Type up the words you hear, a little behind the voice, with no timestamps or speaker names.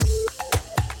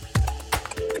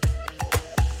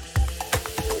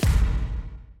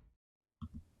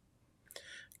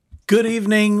Good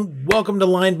evening. Welcome to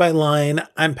Line by Line.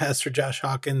 I'm Pastor Josh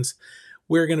Hawkins.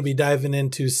 We're going to be diving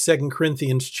into 2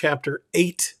 Corinthians chapter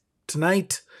 8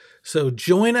 tonight. So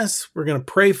join us. We're going to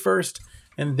pray first,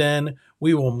 and then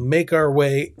we will make our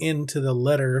way into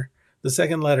the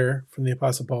second letter from the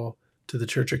Apostle Paul to the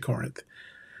church at Corinth.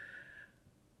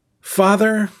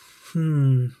 Father,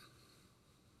 we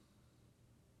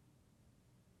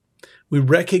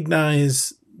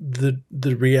recognize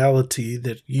the reality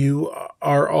that you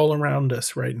are all around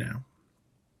us right now.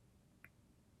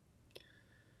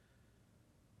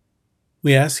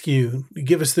 We ask you to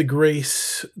give us the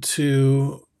grace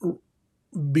to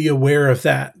be aware of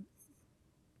that,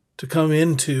 to come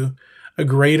into a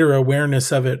greater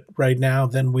awareness of it right now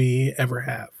than we ever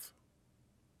have.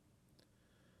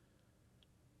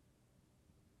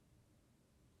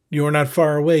 You are not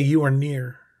far away, you are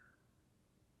near.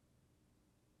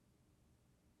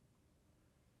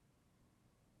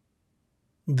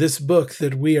 This book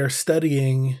that we are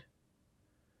studying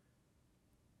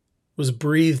was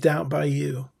breathed out by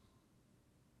you.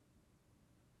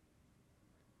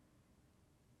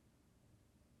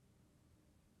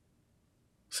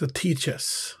 So teach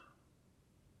us.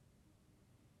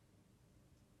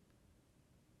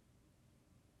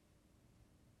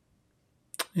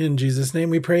 In Jesus' name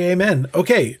we pray, amen.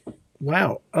 Okay,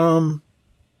 wow.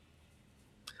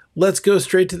 Let's go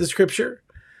straight to the scripture.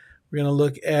 We're going to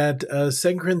look at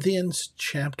 2 Corinthians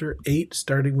chapter 8,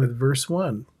 starting with verse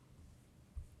 1.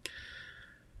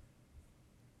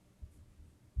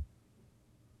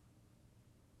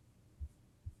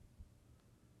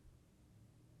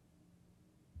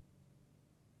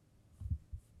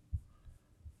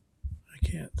 I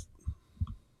can't.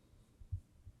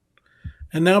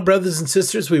 And now, brothers and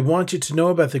sisters, we want you to know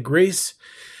about the grace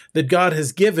that God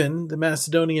has given the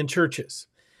Macedonian churches.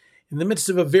 In the midst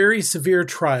of a very severe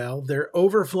trial, their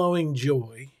overflowing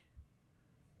joy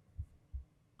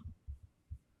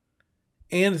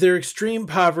and their extreme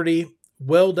poverty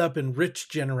welled up in rich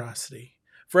generosity.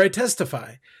 For I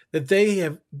testify that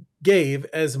they gave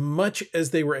as much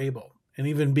as they were able, and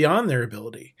even beyond their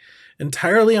ability.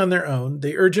 Entirely on their own,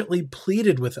 they urgently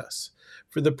pleaded with us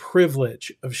for the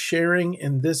privilege of sharing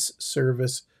in this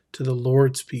service to the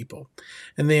Lord's people,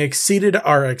 and they exceeded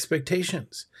our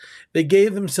expectations. They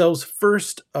gave themselves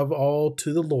first of all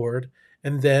to the Lord,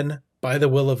 and then, by the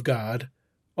will of God,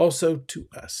 also to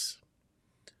us.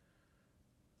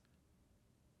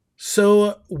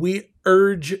 So we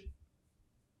urge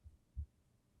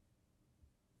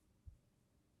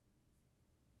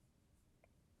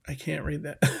I can't read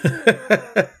that.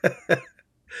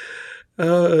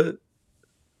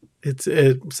 It's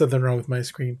something wrong with my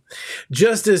screen.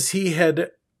 Just as he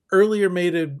had earlier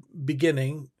made a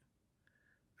beginning,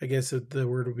 I guess the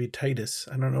word would be Titus.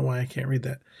 I don't know why I can't read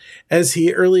that. As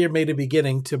he earlier made a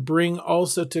beginning to bring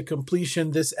also to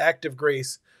completion this act of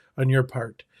grace on your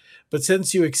part. But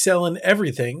since you excel in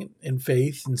everything, in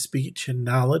faith, in speech, in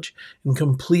knowledge, in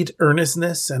complete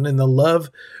earnestness, and in the love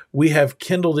we have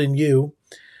kindled in you,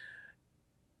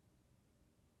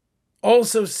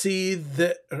 also see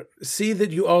that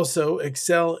you also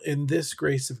excel in this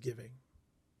grace of giving.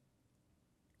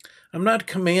 I'm not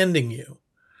commanding you,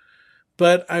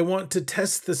 but I want to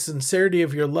test the sincerity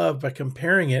of your love by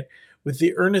comparing it with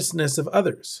the earnestness of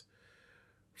others.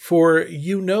 For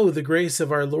you know the grace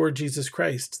of our Lord Jesus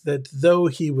Christ, that though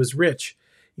he was rich,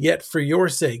 yet for your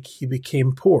sake he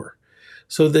became poor,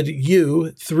 so that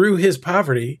you, through his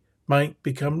poverty, might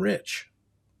become rich.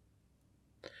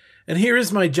 And here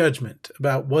is my judgment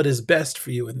about what is best for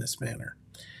you in this manner.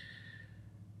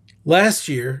 Last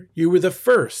year, you were the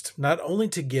first not only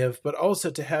to give, but also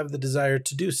to have the desire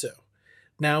to do so.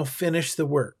 Now finish the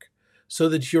work, so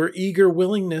that your eager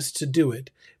willingness to do it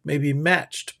may be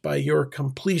matched by your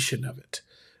completion of it,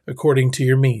 according to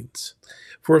your means.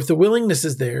 For if the willingness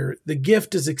is there, the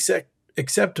gift is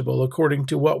acceptable according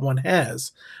to what one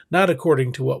has, not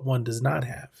according to what one does not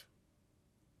have.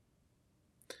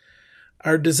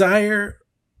 Our desire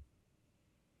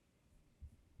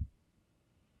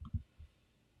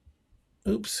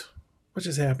Oops, what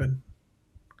just happened?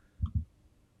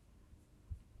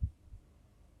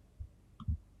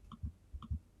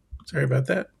 Sorry about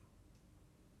that.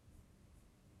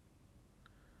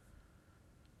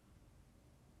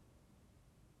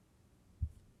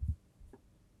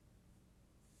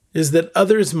 Is that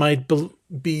others might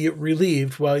be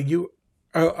relieved while you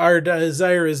our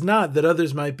desire is not that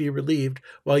others might be relieved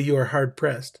while you are hard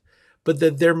pressed, but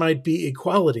that there might be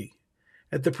equality.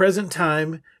 At the present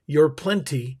time, your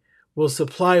plenty will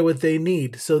supply what they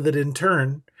need, so that in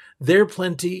turn, their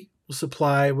plenty will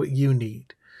supply what you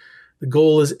need. The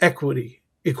goal is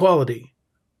equality,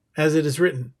 as it is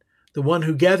written, The one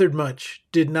who gathered much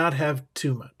did not have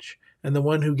too much, and the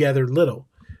one who gathered little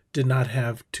did not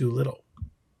have too little.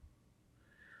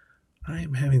 I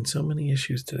am having so many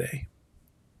issues today.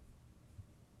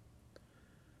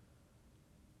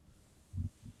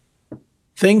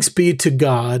 Thanks be to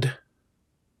God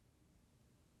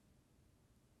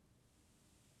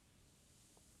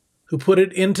who put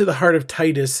it into the heart of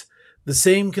Titus the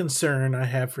same concern I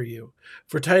have for you.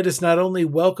 For Titus not only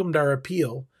welcomed our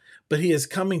appeal, but he is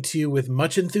coming to you with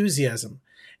much enthusiasm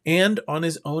and on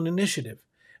his own initiative.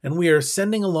 And we are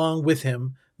sending along with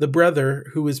him the brother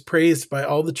who is praised by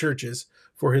all the churches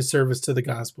for his service to the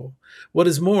gospel. What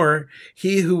is more,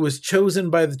 he who was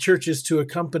chosen by the churches to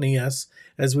accompany us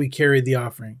as we carry the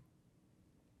offering,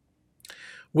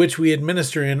 which we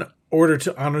administer in order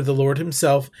to honor the Lord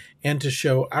himself and to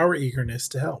show our eagerness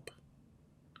to help.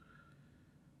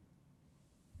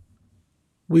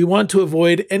 We want to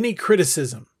avoid any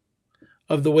criticism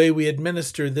of the way we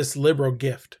administer this liberal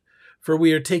gift, for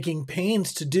we are taking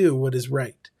pains to do what is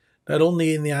right, not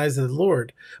only in the eyes of the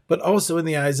Lord, but also in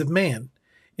the eyes of man.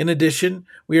 In addition,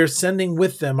 we are sending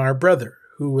with them our brother,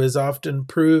 who has often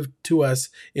proved to us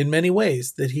in many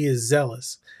ways that he is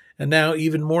zealous, and now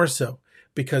even more so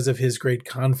because of his great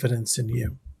confidence in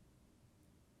you.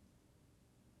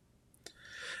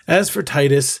 As for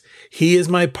Titus, he is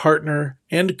my partner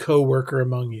and co-worker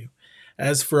among you.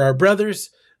 As for our brothers,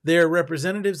 they are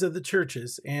representatives of the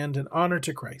churches and an honor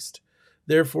to Christ.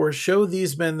 Therefore, show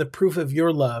these men the proof of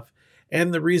your love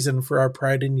and the reason for our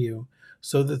pride in you,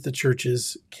 so that the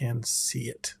churches can see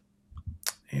it.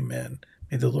 Amen.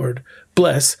 May the Lord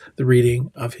bless the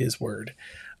reading of his word.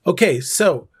 Okay,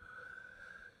 so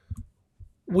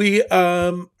we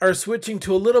are switching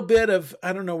to a little bit of,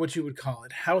 I don't know what you would call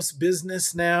it, house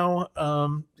business now.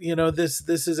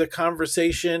 This is a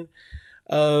conversation,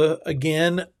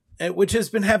 again, which has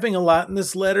been happening a lot in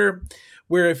this letter,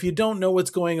 where if you don't know what's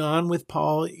going on with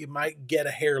Paul, you might get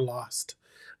a hair lost.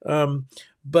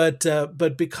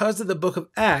 But because of the book of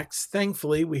Acts,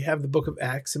 thankfully, we have the book of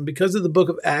Acts. And because of the book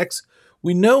of Acts,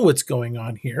 we know what's going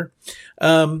on here.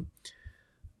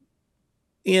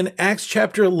 In Acts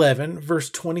chapter 11,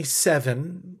 verse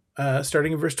 27,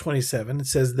 starting in verse 27, it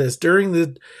says this: During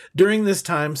this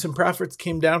time, some prophets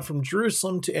came down from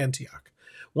Jerusalem to Antioch.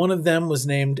 One of them was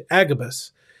named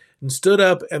Agabus, and stood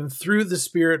up and through the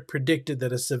Spirit predicted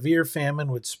that a severe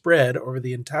famine would spread over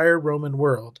the entire Roman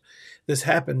world. This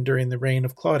happened during the reign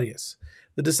of Claudius.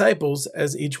 The disciples,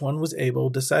 as each one was able,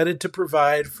 decided to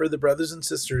provide for the brothers and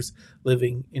sisters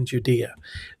living in Judea.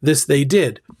 This they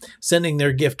did, sending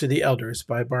their gift to the elders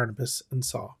by Barnabas and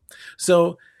Saul.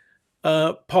 So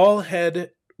Paul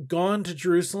had gone to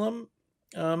Jerusalem,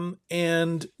 Paul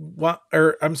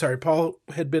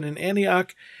had been in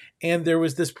Antioch, and there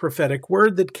was this prophetic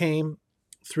word that came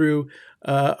through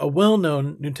a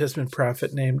well-known New Testament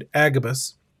prophet named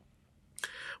Agabus.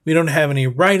 We don't have any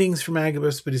writings from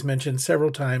Agabus, but he's mentioned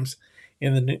several times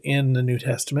in the New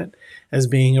Testament as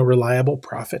being a reliable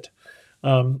prophet.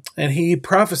 And he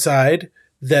prophesied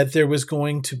that there was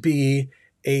going to be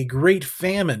a great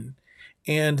famine,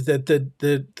 and that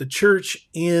the church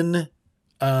in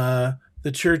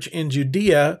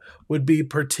Judea would be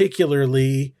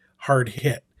particularly hard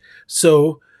hit.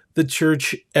 So the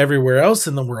church everywhere else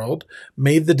in the world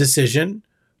made the decision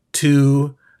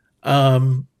to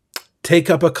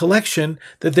take up a collection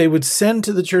that they would send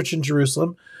to the church in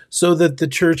Jerusalem, so that the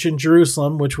church in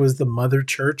Jerusalem, which was the mother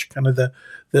church, kind of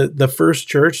the first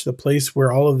church, the place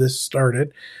where all of this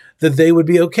started, that they would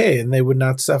be okay and they would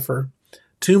not suffer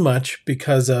too much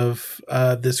because of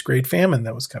this great famine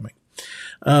that was coming.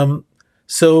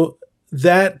 So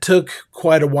that took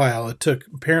quite a while. It took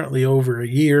apparently over a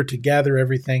year to gather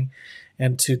everything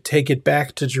and to take it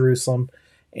back to Jerusalem.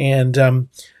 And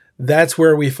that's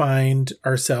where we find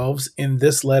ourselves in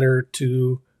this letter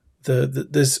to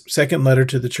this second letter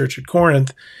to the church at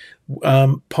Corinth.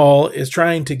 Paul is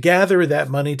trying to gather that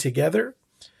money together,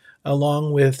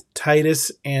 along with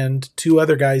Titus and two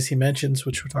other guys he mentions,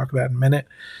 which we'll talk about in a minute,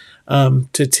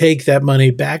 to take that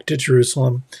money back to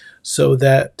Jerusalem, so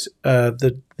that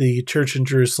the church in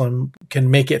Jerusalem can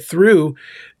make it through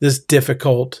this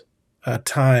difficult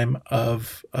time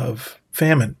of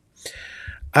famine.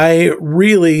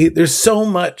 There's so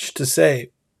much to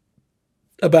say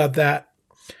about that.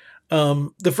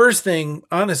 The first thing,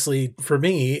 honestly, for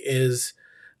me is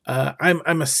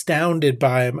I'm astounded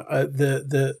by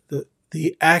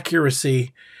the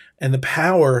accuracy and the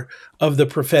power of the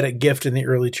prophetic gift in the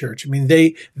early church. I mean,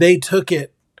 they took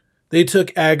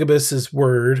Agabus's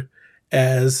word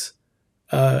as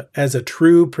a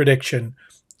true prediction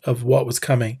of what was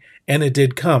coming, and it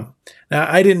did come. Now,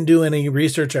 I didn't do any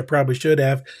research. I probably should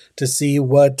have, to see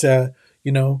what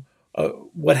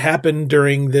happened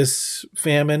during this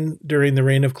famine during the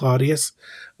reign of Claudius.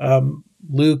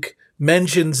 Luke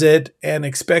mentions it and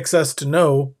expects us to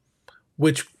know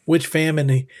which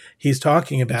famine he's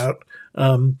talking about,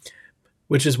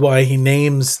 which is why he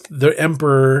names the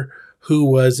emperor who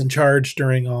was in charge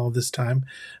during all this time,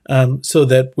 so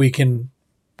that we can,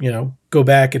 go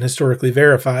back and historically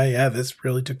verify, yeah, this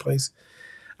really took place.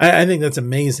 I think that's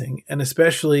amazing, and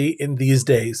especially in these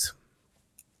days.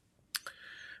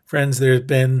 Friends, there's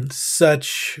been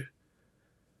such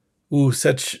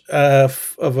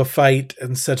of a fight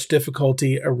and such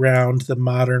difficulty around the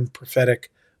modern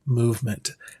prophetic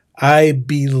movement. I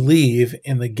believe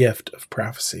in the gift of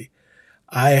prophecy.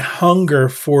 I hunger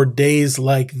for days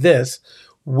like this,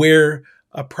 where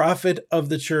a prophet of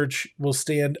the church will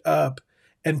stand up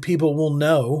and people will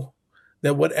know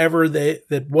that what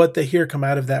they hear come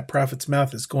out of that prophet's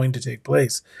mouth is going to take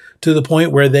place, to the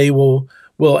point where they will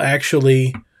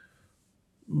actually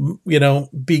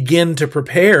begin to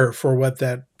prepare for what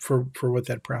that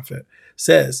prophet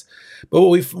says. But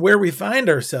where we find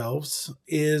ourselves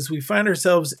is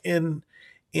in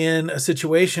a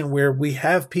situation where we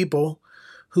have people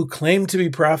who claim to be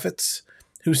prophets,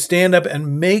 who stand up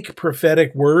and make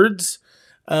prophetic words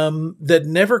that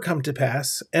never come to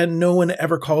pass, and no one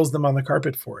ever calls them on the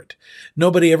carpet for it.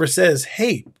 Nobody ever says,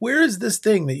 hey, where is this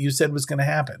thing that you said was going to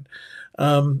happen?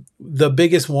 The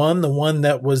biggest one, the one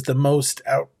that was the most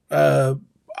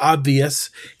obvious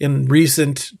in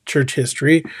recent church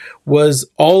history,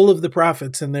 was all of the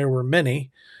prophets, and there were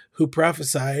many, who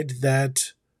prophesied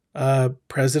that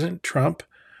President Trump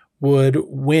would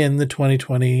win the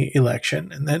 2020 election,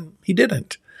 and then he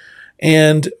didn't.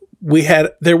 And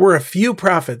there were a few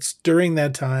prophets during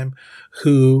that time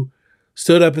who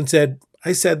stood up and said,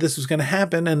 I said this was going to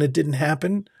happen, and it didn't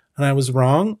happen, and I was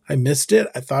wrong. I missed it.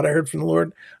 I thought I heard from the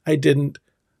Lord. I didn't.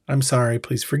 I'm sorry.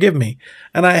 Please forgive me.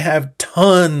 And I have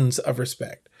tons of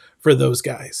respect for those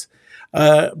guys.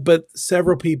 But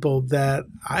several people that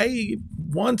I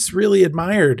once really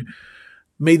admired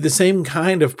made the same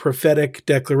kind of prophetic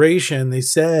declaration. They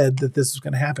said that this was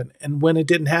going to happen. And when it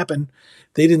didn't happen,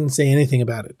 they didn't say anything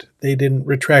about it. They didn't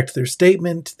retract their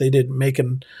statement. They didn't they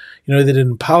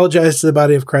didn't apologize to the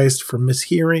body of Christ for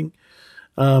mishearing.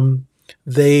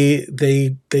 They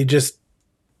just,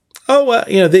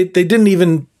 they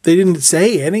didn't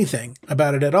say anything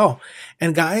about it at all.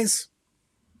 And guys,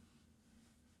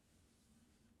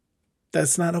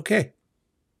 that's not okay.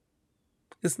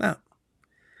 It's not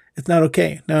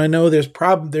okay. Now, I know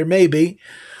there may be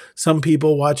some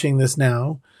people watching this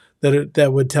now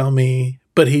that would tell me,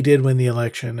 but he did win the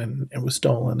election and it was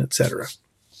stolen, etc.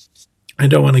 I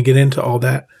don't want to get into all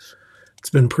that. It's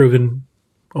been proven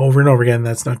over and over again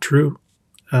that's not true.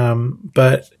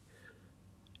 But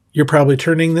you're probably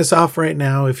turning this off right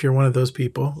now if you're one of those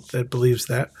people that believes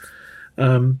that.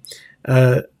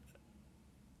 It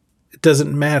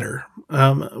doesn't matter.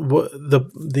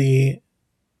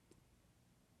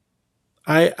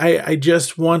 I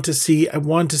just want to see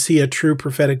a true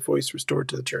prophetic voice restored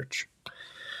to the church.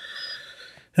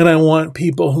 And I want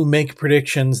people who make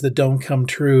predictions that don't come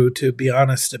true to be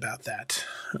honest about that.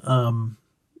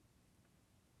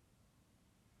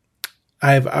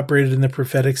 I've operated in the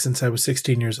prophetic since I was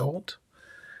 16 years old.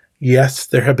 Yes,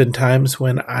 there have been times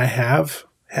when I have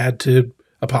had to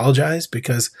apologize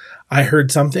because I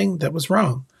heard something that was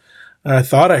wrong. I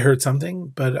thought I heard something,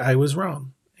 but I was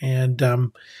wrong. And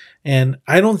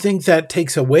I don't think that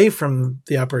takes away from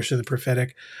the operation of the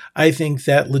prophetic. I think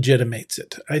that legitimates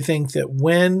it. I think that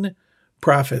when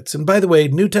prophets, and by the way,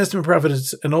 New Testament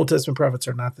prophets and Old Testament prophets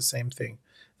are not the same thing.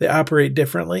 They operate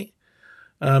differently.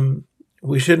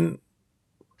 We shouldn't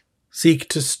seek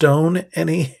to stone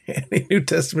any New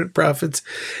Testament prophets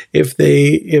if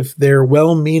their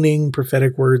well-meaning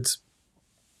prophetic words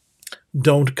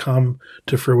don't come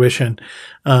to fruition.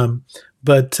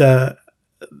 But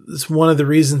it's one of the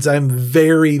reasons I'm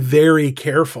very, very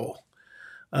careful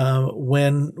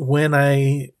when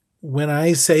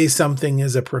I say something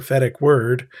is a prophetic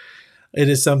word. It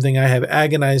is something I have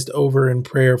agonized over in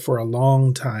prayer for a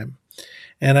long time,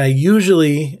 and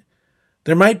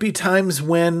there might be times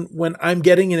when I'm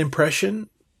getting an impression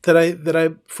that I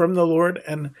from the Lord,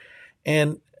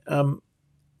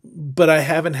 but I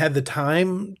haven't had the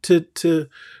time to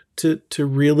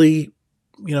really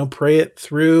pray it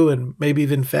through and maybe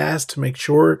even fast to make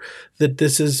sure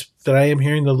that I am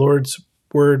hearing the Lord's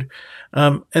word.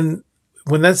 And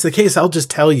when that's the case, I'll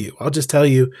just tell you,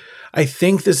 I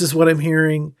think this is what I'm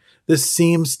hearing. This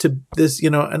seems to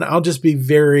and I'll just be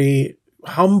very,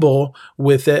 humble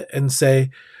with it and say,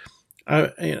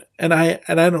 I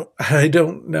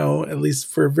don't know, at least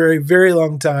for a very, very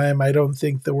long time, I don't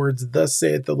think the words "Thus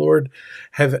saith the Lord"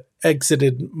 have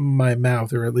exited my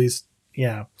mouth, or at least,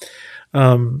 yeah.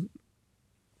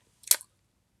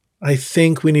 I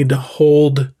think we need to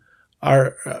hold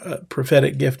our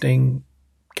prophetic gifting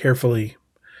carefully,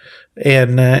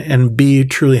 and be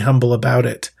truly humble about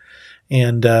it,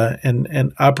 and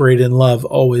operate in love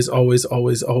always, always,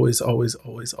 always, always, always,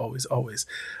 always, always, always.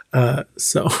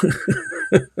 So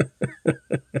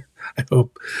I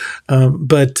hope,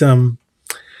 but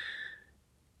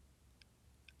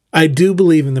I do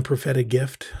believe in the prophetic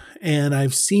gift, and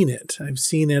I've seen it. I've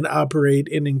seen it operate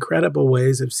in incredible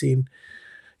ways. I've seen,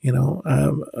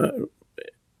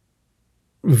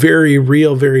 very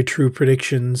real, very true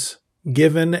predictions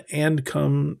given and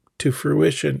come to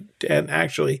fruition and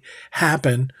actually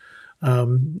happen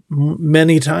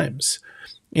many times.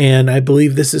 And I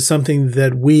believe this is something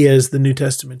that we as the New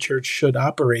Testament church should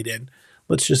operate in.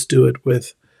 Let's just do it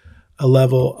with a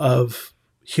level of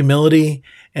humility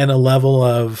and a level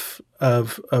of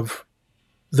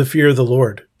the fear of the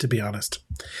Lord, to be honest.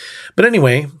 But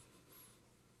anyway,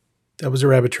 that was a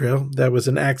rabbit trail. That was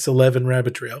an Acts 11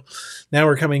 rabbit trail. Now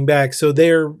we're coming back. So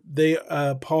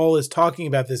Paul is talking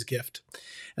about this gift.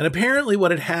 And apparently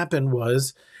what had happened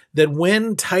was that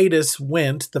when Titus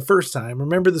went the first time,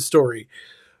 remember the story,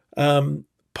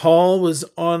 Paul was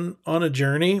on a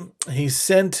journey. He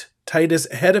sent Titus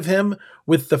ahead of him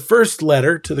with the first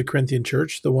letter to the Corinthian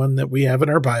church, the one that we have in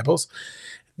our Bibles.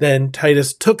 Then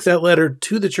Titus took that letter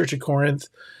to the church of Corinth,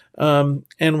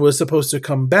 and was supposed to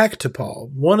come back to Paul.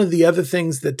 One of the other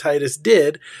things that Titus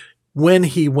did when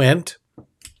he went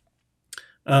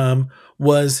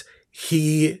was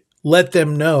he let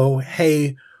them know,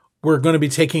 hey, we're going to be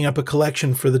taking up a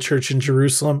collection for the church in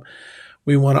Jerusalem.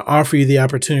 We want to offer you the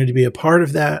opportunity to be a part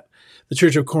of that. The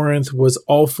church of Corinth was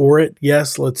all for it.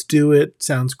 Yes, let's do it.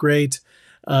 Sounds great.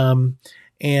 And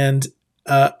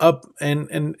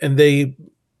they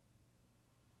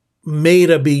made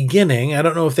a beginning. I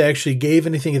don't know if they actually gave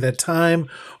anything at that time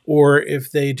or if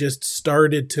they just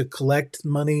started to collect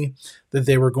money that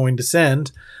they were going to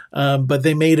send, but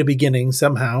they made a beginning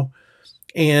somehow.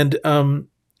 And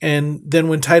then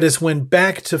when Titus went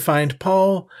back to find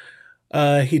Paul,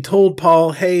 he told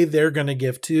Paul, hey, they're going to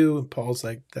give too. And Paul's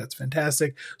like, that's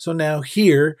fantastic. So now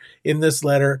here in this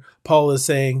letter, Paul is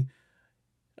saying,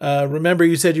 remember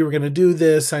you said you were going to do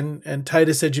this, and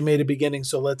Titus said you made a beginning,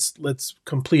 so let's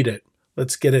complete it.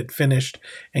 Let's get it finished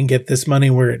and get this money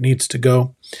where it needs to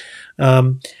go.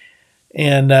 And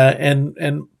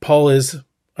Paul is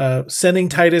sending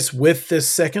Titus with this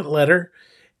second letter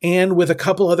and with a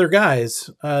couple other guys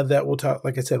that we'll talk,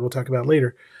 like I said, we'll talk about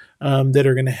later, that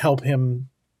are going to help him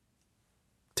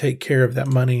take care of that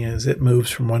money as it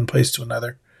moves from one place to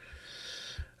another.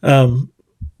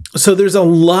 So there's a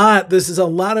lot. This is a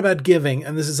lot about giving,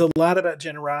 and this is a lot about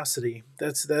generosity.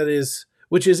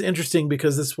 Which is interesting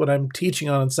because that's what I'm teaching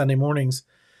on Sunday mornings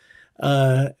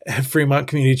at Fremont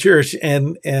Community Church,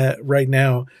 and right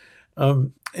now,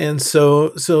 and so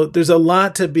there's a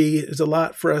lot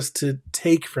for us to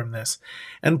take from this.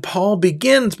 And Paul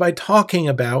begins by talking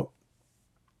about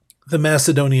the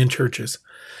Macedonian churches.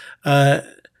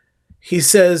 He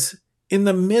says, in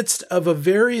the midst of a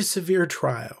very severe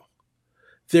trial,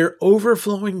 their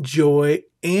overflowing joy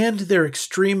and their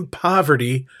extreme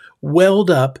poverty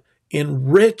welled up in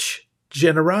rich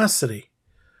generosity.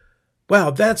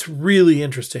 Wow, that's really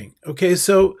interesting. Okay,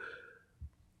 so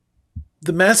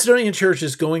the Macedonian church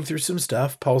is going through some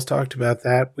stuff. Paul's talked about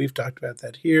that. We've talked about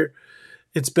that here.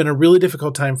 It's been a really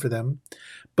difficult time for them.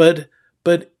 But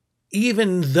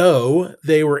even though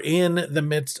they were in the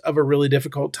midst of a really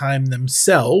difficult time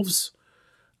themselves,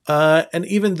 and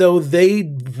even though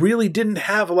they really didn't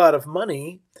have a lot of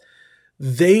money,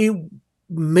 they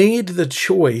made the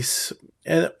choice,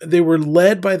 and they were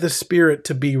led by the Spirit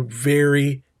to be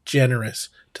very generous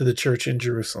to the church in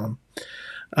Jerusalem.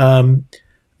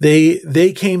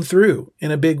 They came through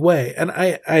in a big way, and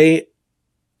I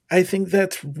think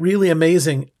that's really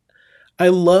amazing. I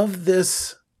love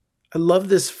this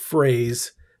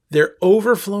phrase: their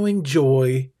overflowing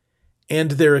joy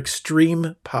and their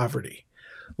extreme poverty.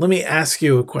 Let me ask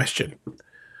you a question.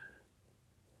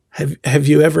 Have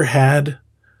you ever had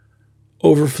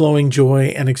overflowing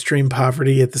joy and extreme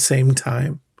poverty at the same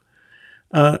time?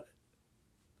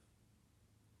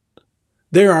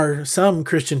 There are some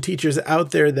Christian teachers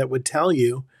out there that would tell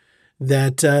you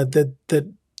that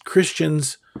that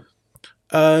Christians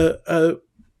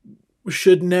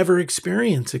should never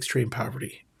experience extreme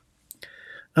poverty.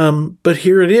 But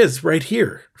here it is, right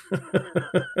here.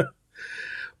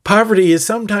 Poverty is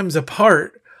sometimes a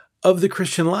part of the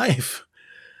Christian life.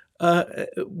 The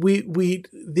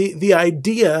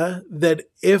idea that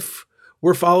if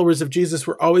we're followers of Jesus,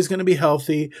 we're always going to be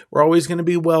healthy, we're always going to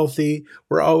be wealthy,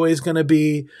 we're always going to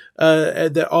be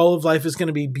that all of life is going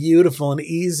to be beautiful and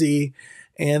easy,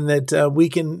 and that we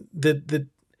can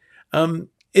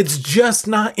it's just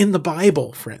not in the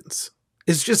Bible, friends.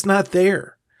 It's just not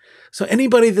there. So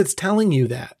anybody that's telling you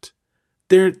that,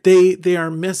 they are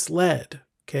misled.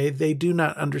 Okay, they do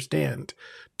not understand.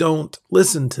 Don't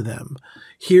listen to them.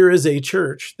 Here is a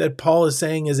church that Paul is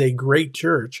saying is a great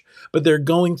church, but they're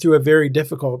going through a very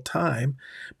difficult time.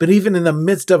 But even in the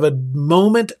midst of a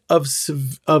moment of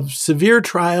severe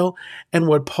trial and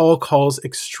what Paul calls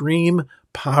extreme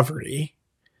poverty,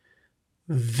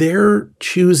 they're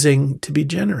choosing to be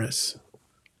generous.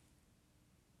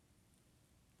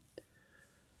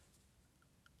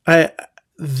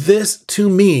 This to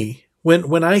me,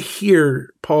 when I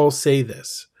hear Paul say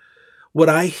this, what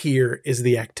I hear is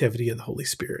the activity of the Holy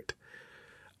Spirit.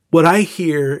 What I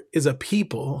hear is a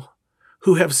people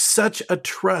who have such a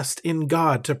trust in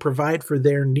God to provide for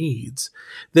their needs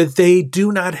that they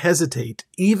do not hesitate,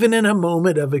 even in a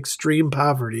moment of extreme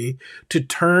poverty, to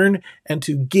turn and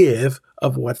to give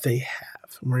of what they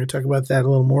have. And we're going to talk about that a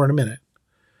little more in a minute.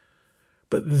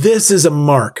 But this is a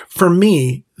mark. For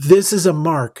me, this is a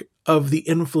mark of the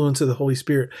influence of the Holy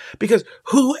Spirit. Because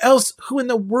who in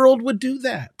the world would do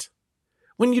that?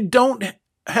 When you don't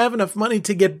have enough money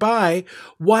to get by,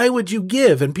 why would you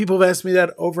give? And people have asked me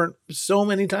that over so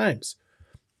many times.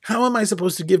 How am I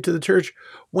supposed to give to the church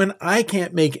when I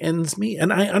can't make ends meet?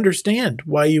 And I understand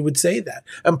why you would say that.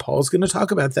 And Paul's going to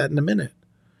talk about that in a minute.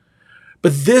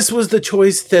 But this was the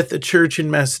choice that the church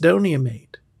in Macedonia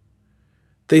made.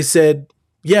 They said,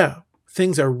 yeah,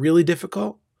 things are really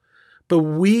difficult, but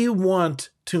we want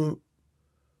to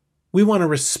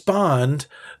respond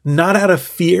not out of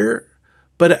fear,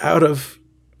 but out of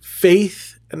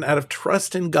faith and out of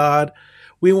trust in God.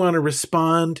 We want to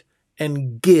respond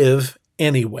and give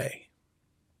anyway.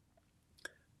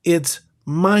 It's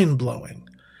mind-blowing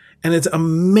and it's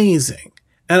amazing.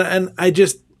 And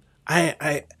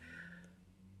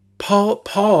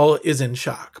Paul is in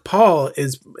shock. Paul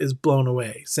is blown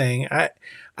away, saying,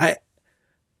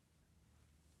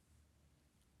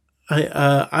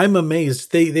 I'm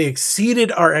amazed. They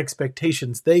exceeded our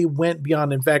expectations. They went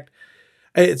beyond. In fact,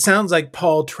 it sounds like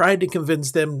Paul tried to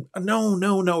convince them,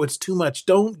 no, it's too much.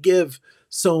 Don't give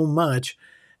so much.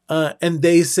 And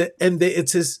they said,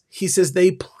 he says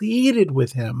they pleaded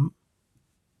with him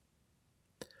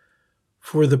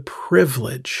for the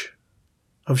privilege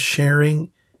of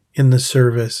sharing in the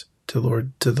service to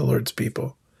the Lord's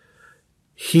people.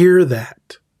 Hear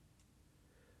that.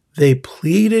 They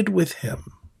pleaded with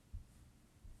him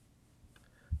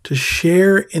to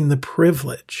share in the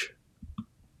privilege.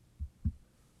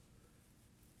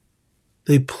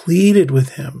 They pleaded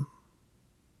with him.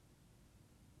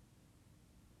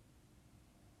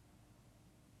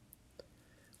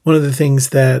 One of the things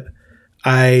that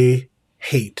I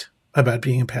hate about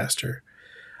being a pastor,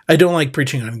 I don't like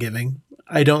preaching on giving.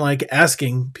 I don't like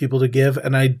asking people to give,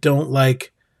 and I don't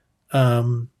like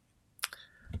I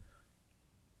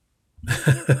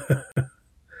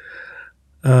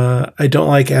don't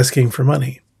like asking for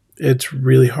money. It's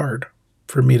really hard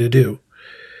for me to do.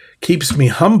 Keeps me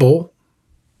humble.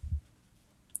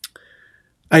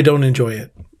 I don't enjoy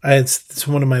it. It's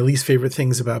one of my least favorite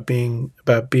things about being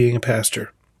a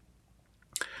pastor.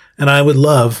 And I would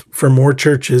love for more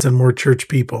churches and more church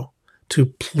people to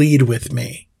plead with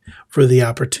me for the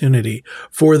opportunity,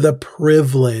 for the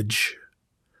privilege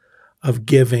of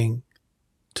giving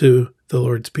to the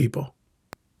Lord's people.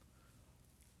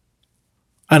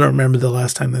 I don't remember the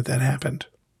last time that happened.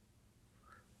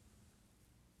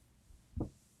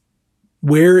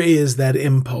 Where is that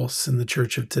impulse in the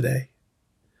church of today?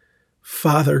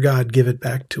 Father God, give it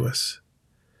back to us.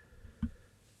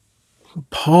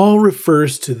 Paul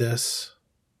refers to this.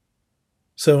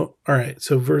 So, all right.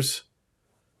 So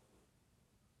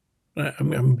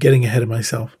I'm getting ahead of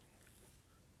myself.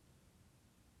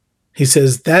 He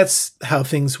says, that's how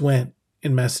things went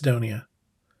in Macedonia.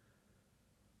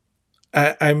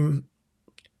 I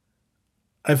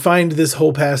find this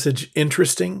whole passage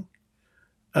interesting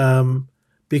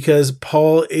because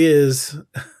Paul is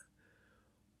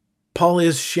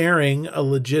sharing a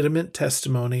legitimate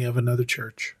testimony of another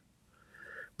church.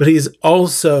 But he's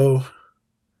also,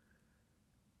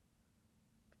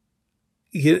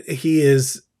 he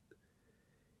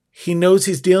knows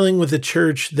he's dealing with a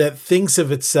church that thinks of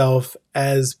itself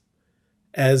as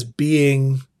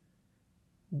being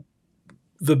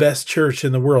the best church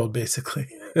in the world, basically.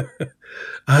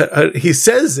 He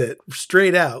says it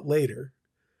straight out later.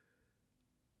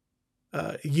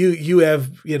 You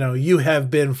have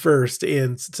been first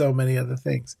in so many other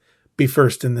things. Be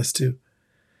first in this too.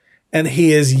 And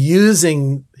he is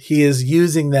using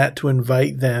that to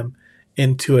invite them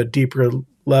into a deeper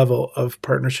level of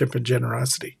partnership and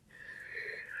generosity.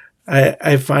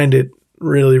 I find it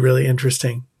really, really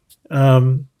interesting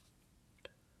that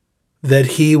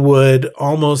he would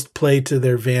almost play to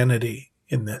their vanity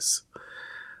in this.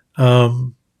 I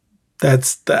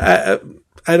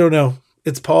don't know.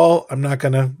 It's Paul. I'm not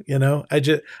gonna, I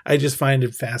just find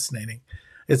it fascinating.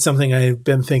 It's something I've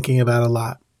been thinking about a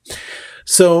lot.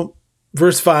 So,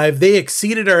 verse 5, they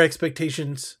exceeded our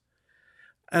expectations.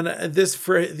 And this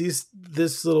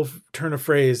little turn of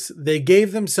phrase, they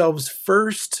gave themselves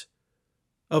first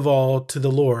of all to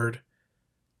the Lord,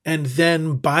 and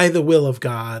then by the will of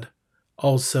God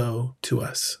also to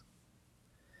us.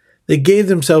 They gave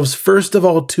themselves first of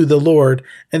all to the Lord,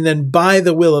 and then by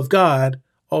the will of God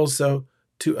also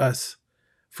to us.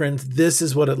 Friends, this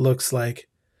is what it looks like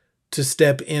to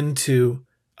step into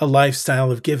a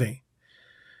lifestyle of giving,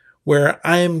 where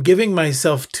I am giving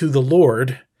myself to the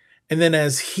Lord, and then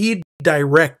as He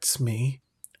directs me,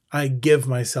 I give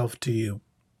myself to you.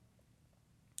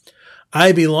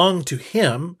 I belong to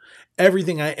Him.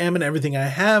 Everything I am and everything I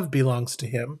have belongs to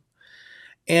Him.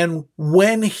 And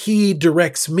when He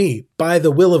directs me by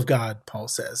the will of God, Paul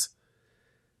says,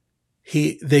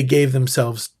 they gave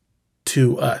themselves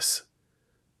to us.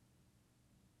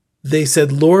 They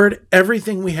said, Lord,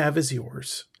 everything we have is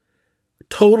yours.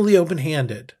 Totally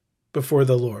open-handed before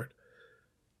the Lord.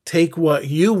 Take what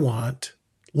you want,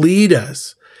 lead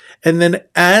us. And then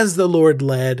as the Lord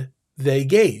led, they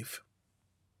gave.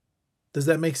 Does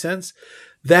that make sense?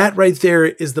 That right there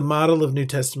is the model of New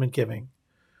Testament giving.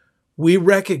 We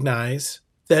recognize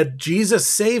that Jesus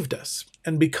saved us,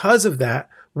 and because of that,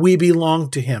 we belong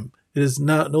to Him. It is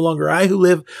no longer I who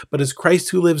live, but it's Christ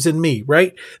who lives in me,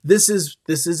 right? This is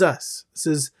us.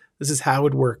 This is how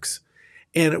it works.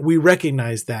 And we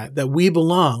recognize that we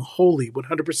belong wholly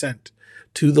 100%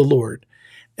 to the Lord.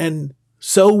 And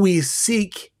so we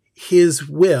seek His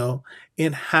will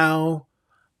in how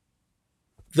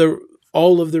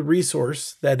all of the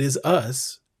resource that is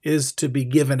us is to be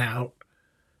given out.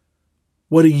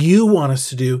 What do you want us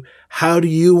to do? How do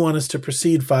you want us to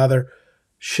proceed, Father?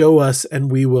 Show us and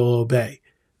we will obey.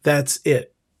 That's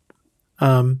it.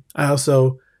 I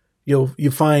also,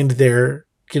 you find there,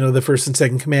 the first and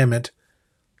second commandment,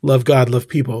 love God, love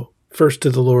people, first to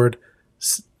the Lord,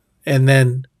 and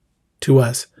then to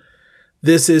us.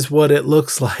 This is what it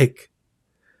looks like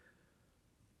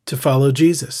to follow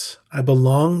Jesus. I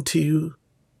belong to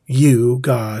you,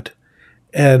 God,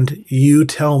 and you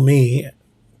tell me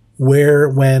where,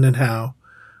 when, and how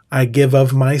I give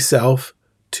of myself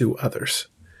to others.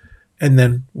 And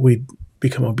then we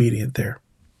become obedient there.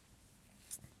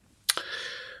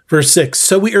 Verse 6,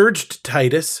 so we urged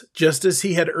Titus, just as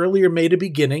he had earlier made a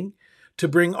beginning, to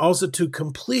bring also to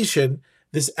completion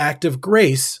this act of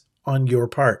grace on your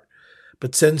part.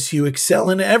 But since you excel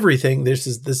in everything, this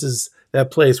is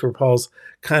that place where Paul's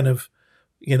kind of,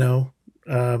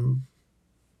 a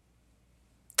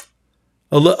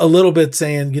little bit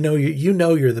saying,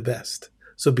 you're the best.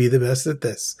 So be the best at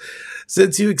this.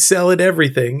 Since you excel at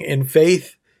everything, in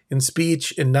faith, in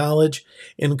speech, in knowledge,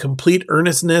 in complete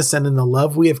earnestness, and in the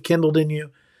love we have kindled in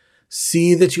you,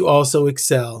 see that you also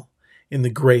excel in the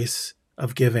grace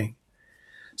of giving.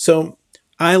 So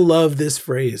I love this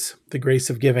phrase, the grace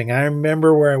of giving. I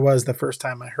remember where I was the first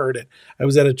time I heard it. I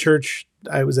was at a church.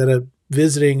 I was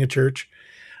visiting a church.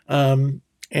 And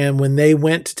when they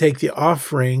went to take the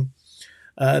offering,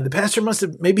 the pastor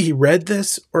maybe he read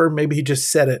this or maybe he just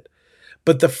said it.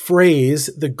 But the phrase,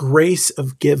 the grace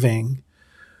of giving,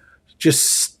 just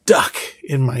stuck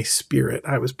in my spirit.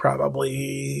 I was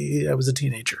a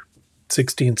teenager,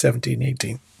 16, 17,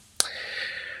 18.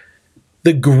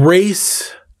 The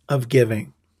grace of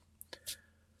giving.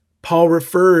 Paul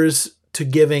refers to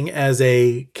giving as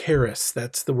a charis.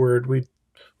 That's the word we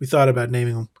thought about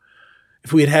naming him.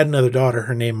 If we had another daughter,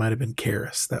 her name might have been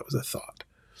Charis. That was a thought.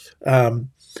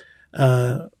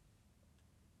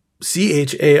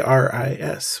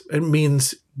 Charis. It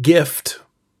means gift.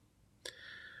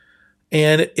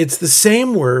 And it's the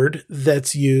same word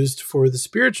that's used for the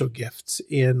spiritual gifts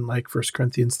in 1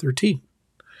 Corinthians 13.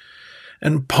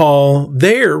 And Paul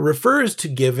there refers to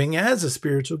giving as a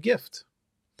spiritual gift.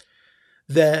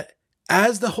 That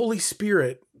as the Holy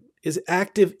Spirit is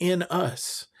active in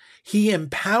us, He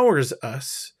empowers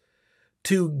us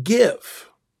to give,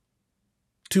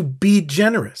 to be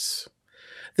generous.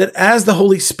 That as the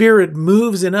Holy Spirit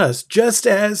moves in us, just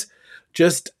as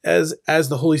Just as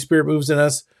the Holy Spirit moves in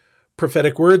us,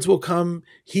 prophetic words will come,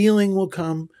 healing will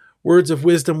come, words of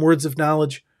wisdom, words of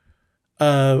knowledge,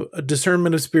 a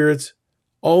discernment of spirits,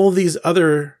 all these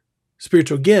other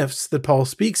spiritual gifts that Paul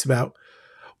speaks about.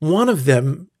 One of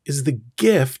them is the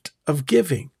gift of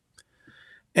giving.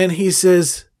 And he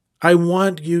says, I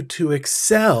want you to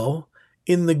excel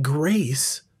in the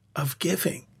grace of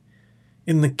giving,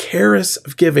 in the charis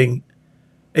of giving.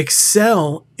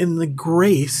 Excel in the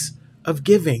grace of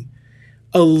giving.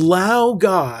 Allow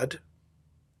God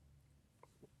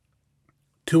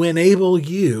to enable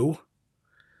you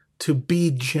to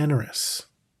be generous.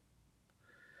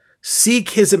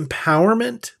 Seek his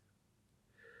empowerment.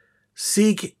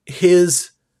 Seek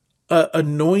his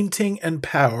anointing and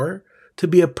power to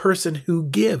be a person who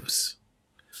gives.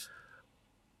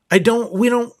 We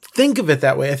don't think of it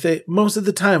that way. I think most of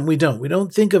the time we don't. We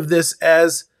don't think of this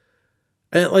as,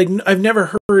 like, I've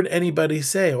never heard anybody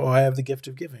say, oh, I have the gift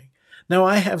of giving. Now,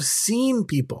 I have seen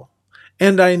people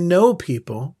and I know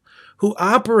people who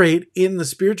operate in the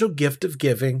spiritual gift of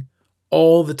giving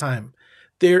all the time.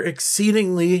 They're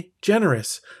exceedingly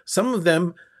generous. Some of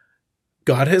them,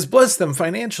 God has blessed them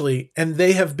financially, and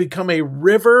they have become a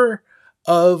river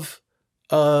of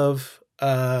of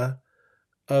uh,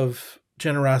 of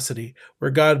generosity,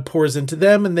 where God pours into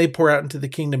them and they pour out into the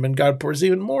kingdom, and God pours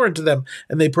even more into them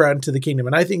and they pour out into the kingdom.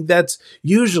 And I think that's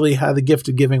usually how the gift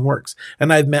of giving works.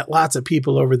 And I've met lots of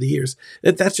people over the years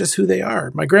that's just who they are.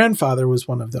 My grandfather was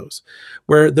one of those,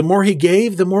 where the more he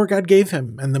gave, the more God gave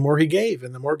him, and the more he gave,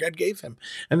 and the more God gave him.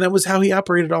 And that was how he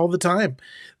operated all the time.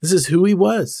 This is who he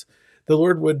was. The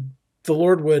Lord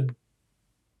would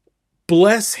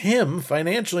bless him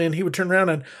financially, and he would turn around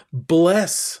and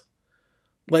bless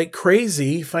like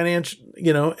crazy financial,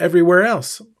 everywhere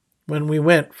else. When we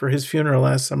went for his funeral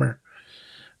last summer,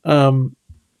 over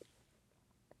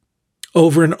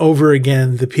and over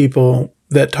again, the people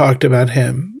that talked about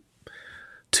him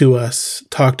to us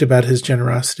talked about his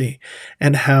generosity,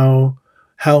 and how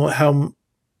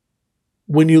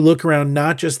when you look around,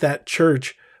 not just that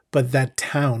church, but that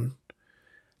town,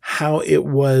 how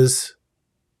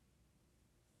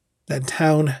that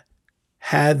town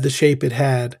had the shape it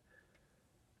had,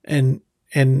 and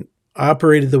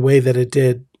operated the way that it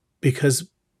did because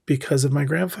of my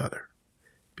grandfather,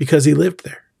 because he lived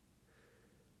there,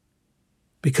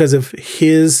 because of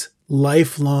his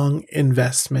lifelong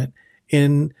investment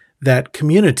in that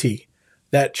community,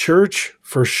 that church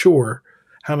for sure.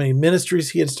 How many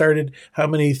ministries he had started, how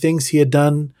many things he had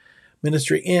done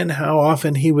ministry in, how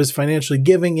often he was financially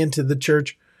giving into the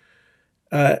church,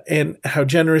 and how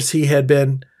generous he had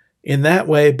been in that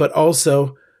way, but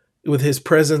also with his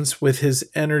presence, with his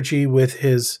energy, with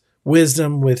his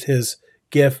wisdom, with his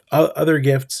other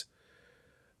gifts.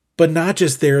 But not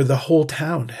just there, the whole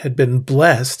town had been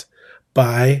blessed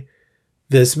by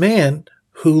this man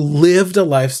who lived a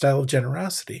lifestyle of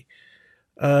generosity.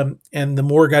 And the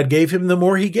more God gave him, the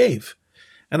more he gave.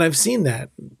 And I've seen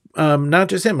that. Not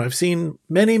just him. I've seen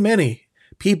many, many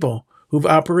people who've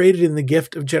operated in the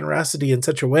gift of generosity in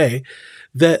such a way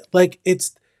that, like,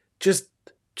 it's just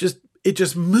it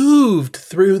just moved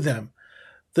through them.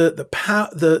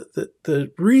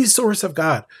 The resource of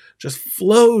God just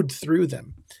flowed through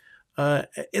them.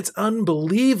 It's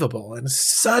unbelievable and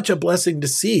such a blessing to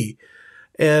see.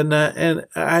 And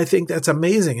I think that's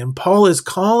amazing. And Paul is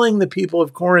calling the people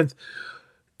of Corinth,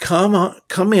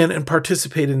 come in and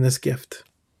participate in this gift.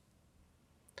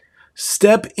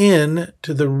 Step in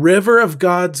to the river of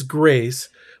God's grace,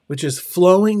 which is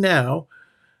flowing now,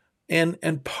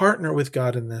 and partner with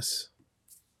God in this.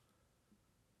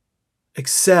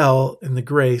 Excel in the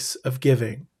grace of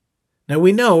giving. Now,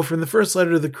 we know from the first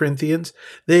letter to the Corinthians,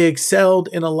 they excelled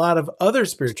in a lot of other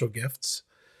spiritual gifts.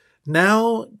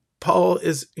 Now, Paul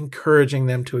is encouraging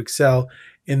them to excel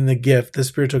in the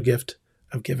spiritual gift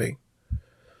of giving.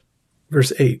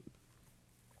 Verse 8,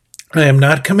 I am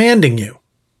not commanding you,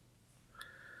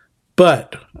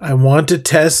 but I want to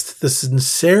test the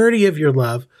sincerity of your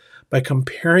love by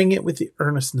comparing it with the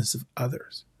earnestness of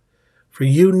others. For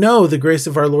you know the grace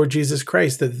of our Lord Jesus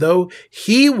Christ, that though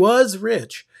he was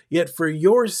rich, yet for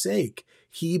your sake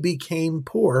he became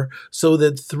poor, so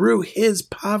that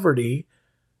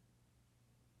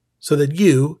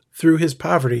you, through his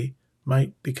poverty,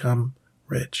 might become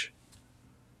rich.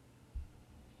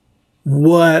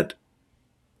 What?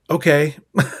 Okay.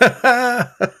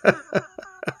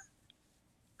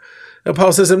 Now,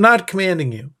 Paul says, I'm not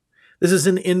commanding you. This is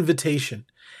an invitation.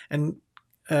 And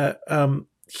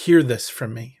hear this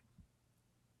from me.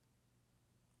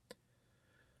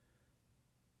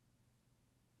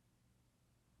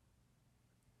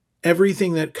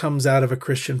 everything that comes out of a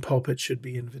Christian pulpit should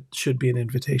be an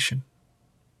invitation.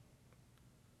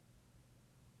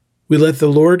 We let the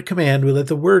Lord command, we let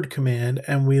the Word command,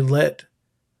 and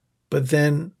but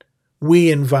then we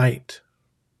invite.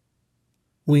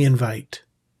 We invite.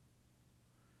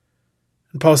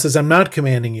 And Paul says, I'm not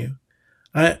commanding you,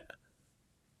 but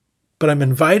I'm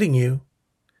inviting you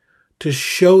to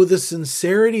show the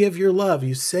sincerity of your love.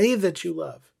 You say that you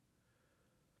love,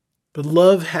 but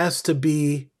love has to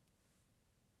be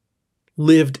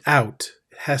lived out.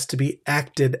 It has to be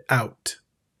acted out.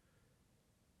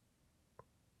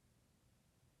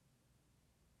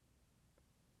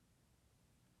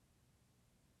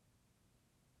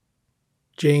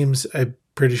 James, I'm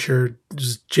pretty sure it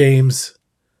was James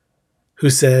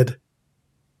who said,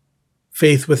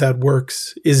 faith without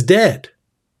works is dead.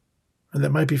 And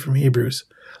that might be from Hebrews.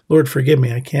 Lord, forgive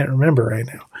me, I can't remember right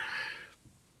now.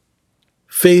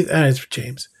 It's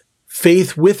James.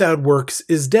 Faith without works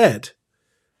is dead.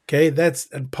 Okay,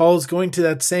 and Paul's going to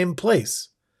that same place.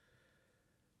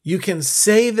 You can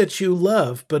say that you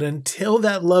love, but until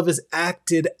that love is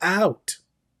acted out,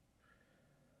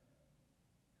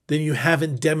 then you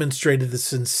haven't demonstrated the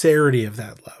sincerity of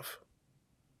that love.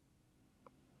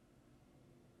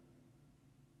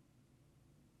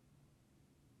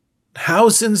 How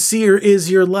sincere is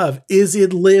your love? Is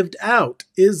it lived out?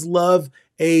 Is love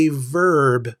a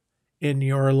verb in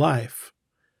your life?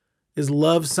 Is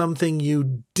love something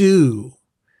you do,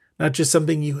 not just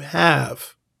something you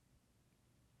have?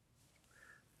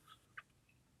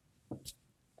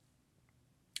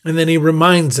 And then he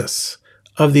reminds us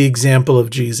of the example of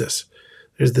Jesus.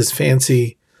 There's this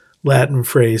fancy Latin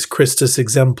phrase, Christus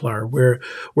exemplar, where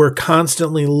we're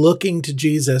constantly looking to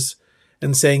Jesus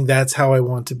and saying, that's how I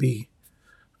want to be.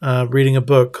 Reading a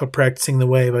book called Practicing the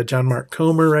Way by John Mark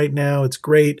Comer right now. It's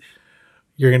great.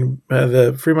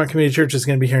 The Fremont Community Church is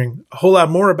going to be hearing a whole lot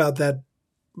more about that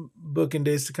book in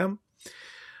days to come.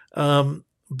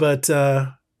 But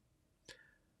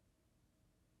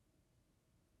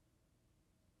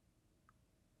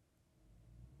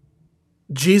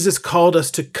Jesus called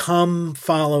us to come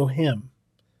follow him.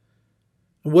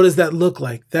 What does that look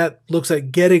like? That looks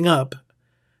like getting up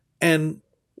and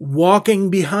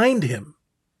walking behind him.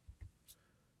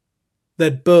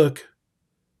 That book,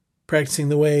 Practicing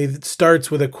the Way, that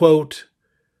starts with a quote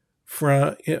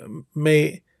from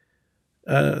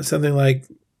something like,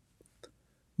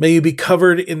 "May you be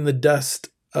covered in the dust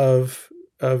of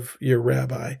your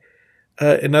rabbi."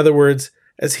 In other words,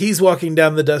 as he's walking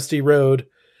down the dusty road,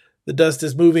 the dust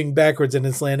is moving backwards and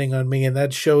it's landing on me. And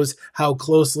that shows how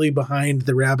closely behind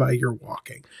the rabbi you're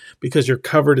walking, because you're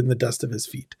covered in the dust of his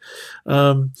feet.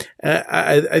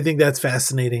 I think that's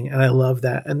fascinating. And I love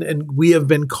that. And we have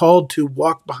been called to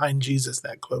walk behind Jesus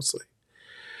that closely,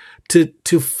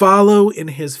 to follow in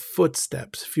his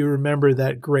footsteps. If you remember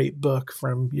that great book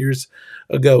from years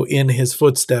ago, In His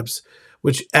Footsteps,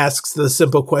 which asks the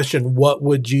simple question, what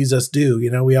would Jesus do?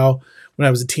 When I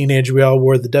was a teenager, we all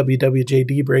wore the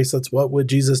WWJD bracelets. What would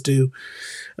Jesus do?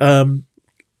 And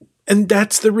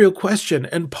that's the real question.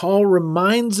 And Paul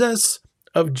reminds us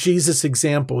of Jesus'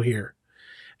 example here.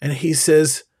 And he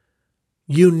says,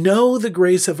 you know the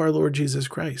grace of our Lord Jesus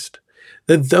Christ,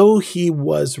 that though he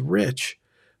was rich,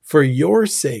 for your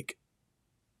sake,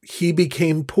 he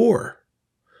became poor,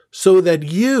 so that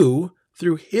you,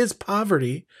 through his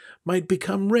poverty, might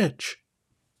become rich.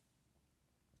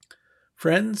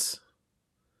 Friends,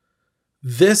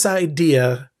 this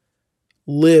idea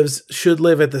should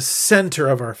live at the center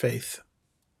of our faith.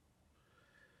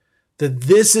 That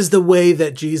this is the way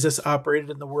that Jesus operated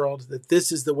in the world, that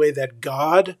this is the way that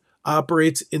God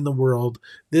operates in the world.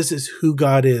 This is who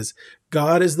God is.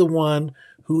 God is the one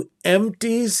who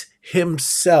empties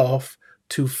himself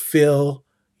to fill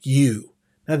you.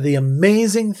 Now, the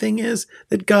amazing thing is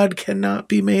that God cannot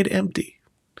be made empty.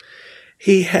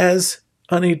 He has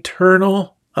an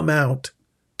eternal amount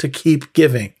to keep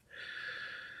giving.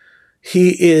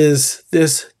 He is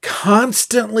this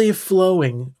constantly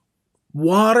flowing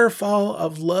waterfall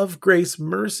of love, grace,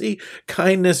 mercy,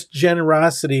 kindness,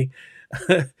 generosity.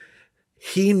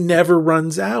 He never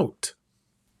runs out.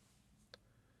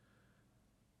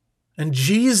 And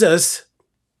Jesus,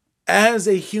 as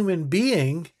a human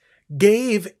being,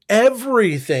 gave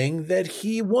everything that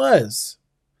he was.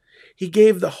 He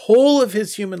gave the whole of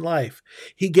his human life.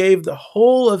 He gave the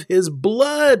whole of his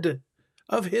blood,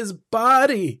 of his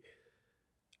body.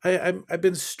 I've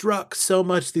been struck so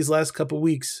much these last couple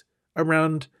weeks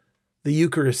around the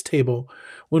Eucharist table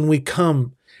when we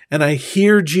come and I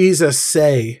hear Jesus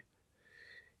say,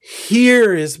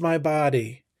 here is my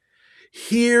body.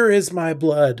 Here is my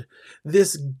blood.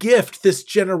 This gift, this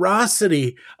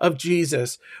generosity of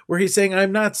Jesus, where he's saying,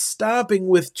 I'm not stopping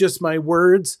with just my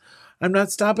words. I'm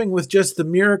not stopping with just the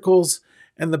miracles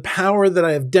and the power that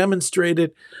I have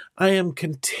demonstrated. I am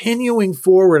continuing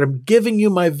forward. I'm giving you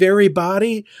my very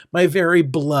body, my very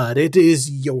blood. It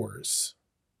is yours.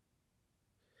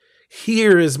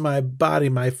 Here is my body,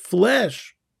 my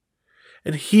flesh.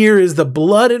 And here is the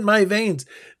blood in my veins.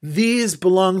 These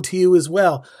belong to you as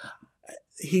well.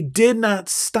 He did not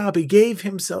stop. He gave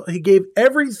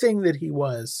everything that he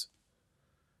was.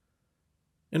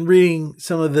 And reading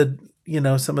some of the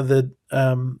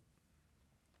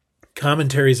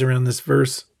commentaries around this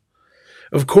verse,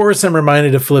 of course, I'm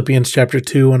reminded of Philippians chapter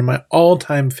 2, one of my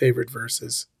all-time favorite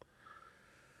verses.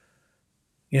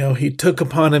 He took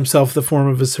upon himself the form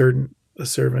of a servant.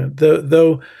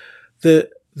 Though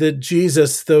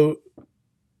Jesus, though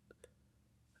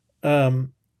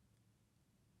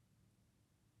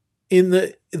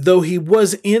he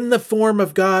was in the form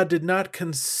of God, did not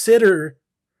consider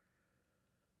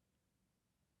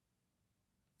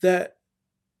that's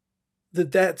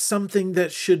something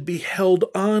that should be held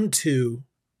on to,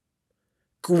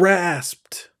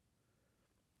 grasped,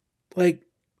 like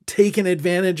taken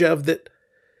advantage of, that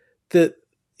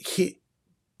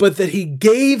he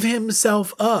gave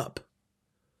himself up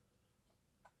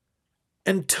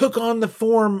and took on the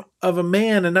form of a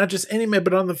man, and not just any man,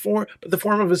 but the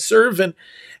form of a servant.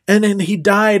 And then he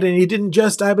died, and he didn't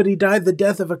just die, but he died the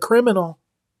death of a criminal.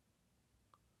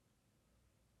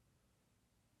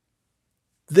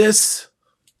 The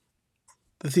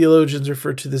theologians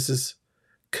refer to this as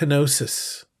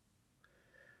kenosis.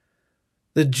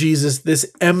 This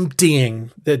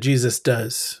emptying that Jesus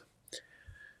does.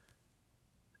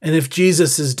 And if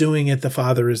Jesus is doing it, the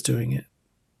Father is doing it.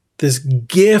 This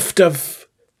gift of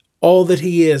all that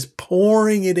he is,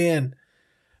 pouring it in.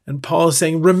 And Paul is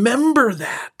saying, remember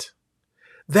that.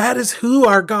 That is who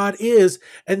our God is,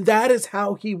 and that is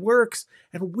how he works.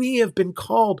 And we have been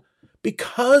called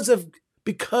because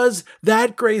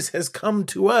that grace has come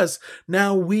to us.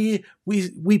 Now we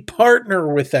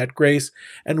partner with that grace,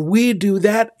 and we do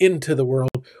that into the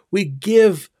world. We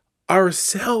give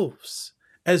ourselves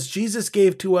as Jesus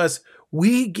gave to us.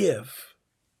 We give.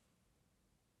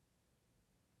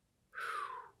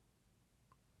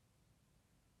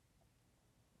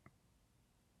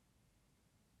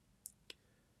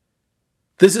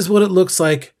 This is what it looks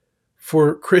like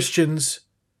for Christians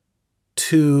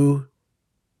to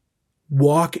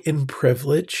walk in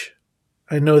privilege.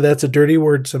 I know that's a dirty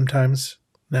word sometimes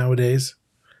nowadays,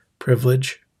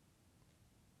 privilege.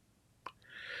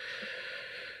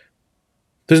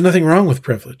 There's nothing wrong with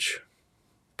privilege.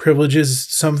 Privilege is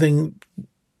something,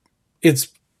 it's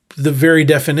the very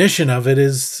definition of it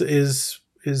is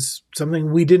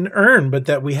something we didn't earn, but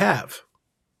that we have.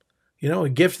 A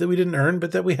gift that we didn't earn,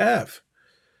 but that we have.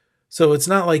 So it's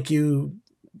not like you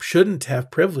shouldn't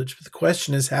have privilege, but the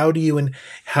question is, how do you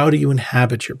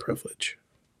inhabit your privilege?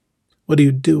 What do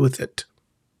you do with it?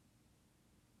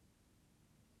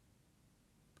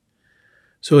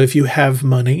 So if you have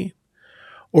money,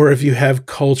 or if you have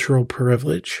cultural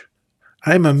privilege,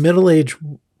 I'm a middle-aged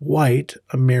white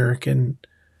American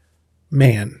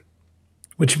man,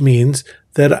 which means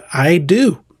that I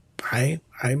do.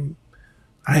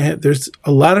 There's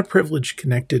a lot of privilege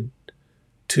connected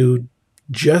to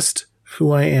just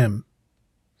who I am.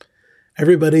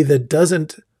 Everybody that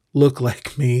doesn't look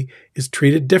like me is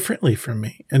treated differently from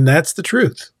me, and that's the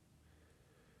truth.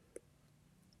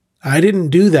 I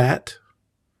didn't do that,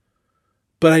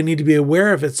 but I need to be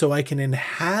aware of it so I can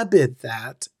inhabit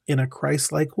that in a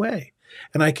Christ-like way.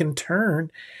 And I can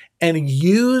turn and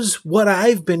use what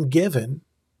I've been given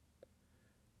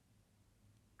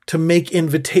to make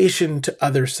invitation to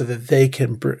others so that they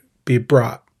can be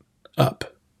brought up.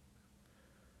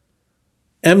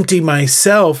 Empty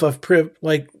myself of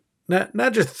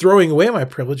not just throwing away my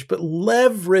privilege, but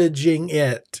leveraging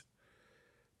it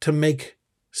to make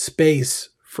space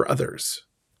for others.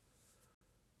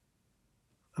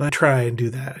 And I try and do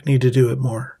that. I need to do it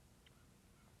more.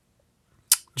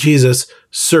 Jesus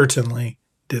certainly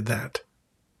did that.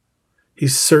 He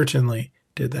certainly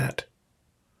did that.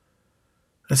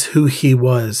 That's who he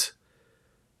was.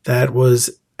 That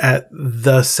was at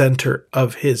the center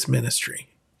of his ministry.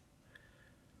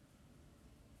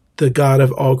 The God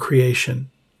of all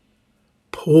creation,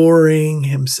 pouring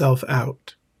himself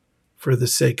out for the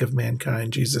sake of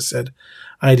mankind. Jesus said,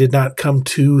 I did not come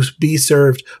to be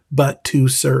served, but to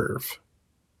serve.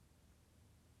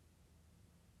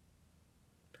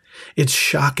 It's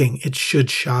shocking. It should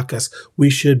shock us.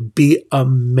 We should be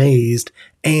amazed,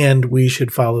 and we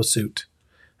should follow suit.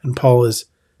 And Paul is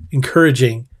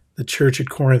encouraging the church at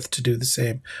Corinth to do the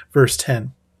same. Verse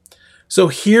 10. So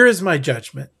here is my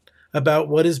judgment about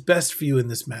what is best for you in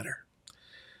this matter.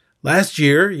 Last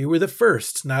year, you were the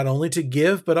first, not only to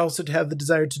give, but also to have the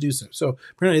desire to do so. So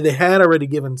apparently they had already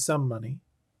given some money.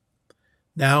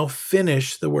 Now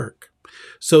finish the work,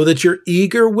 so that your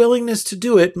eager willingness to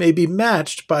do it may be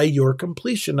matched by your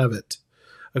completion of it,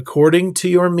 according to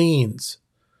your means.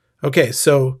 Okay,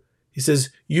 so he says,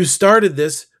 you started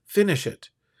this, finish it.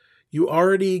 You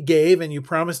already gave and you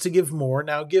promised to give more.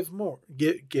 Now give more.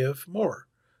 Give more.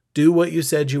 Do what you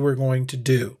said you were going to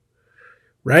do.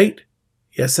 Right?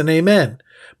 Yes and amen.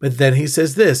 But then he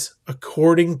says this,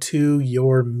 according to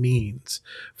your means.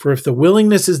 For if the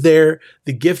willingness is there,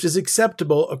 the gift is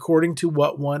acceptable according to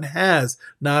what one has,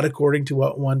 not according to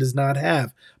what one does not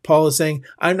have. Paul is saying,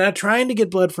 I'm not trying to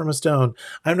get blood from a stone.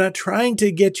 I'm not trying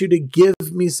to get you to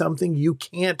give me something you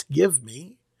can't give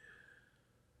me.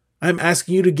 I'm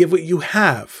asking you to give what you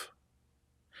have.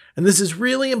 And this is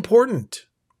really important.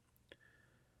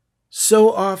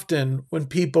 So often when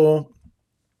people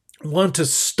want to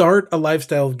start a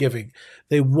lifestyle of giving,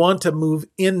 they want to move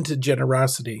into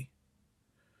generosity.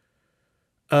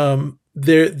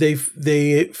 They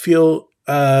feel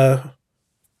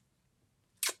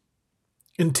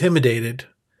intimidated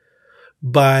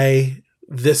by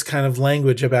this kind of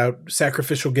language about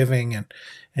sacrificial giving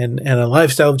and a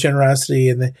lifestyle of generosity,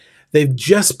 and they've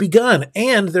just begun,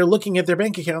 and they're looking at their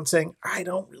bank account saying, I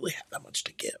don't really have that much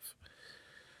to give.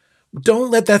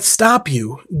 Don't let that stop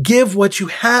you. Give what you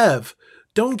have.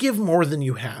 Don't give more than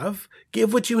you have.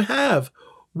 Give what you have.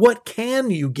 What can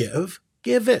you give?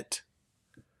 Give it.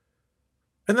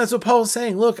 And that's what Paul's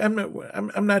saying. Look,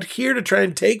 I'm not here to try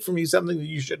and take from you something that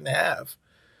you shouldn't have.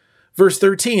 Verse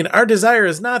 13, our desire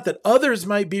is not that others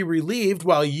might be relieved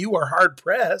while you are hard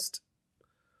pressed,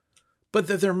 but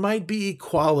that there might be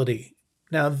equality.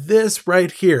 Now this right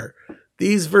here,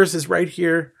 these verses right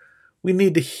here, we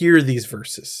need to hear these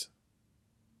verses.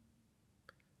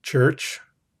 Church,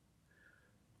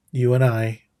 you and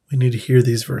I, we need to hear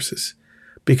these verses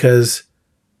because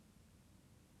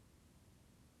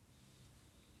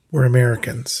we're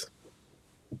Americans.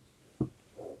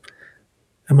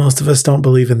 And most of us don't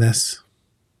believe in this.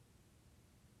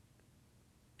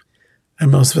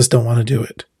 And most of us don't want to do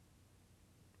it.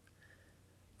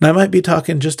 And I might be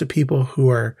talking just to people who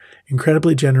are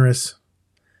incredibly generous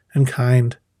and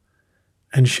kind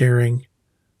and sharing.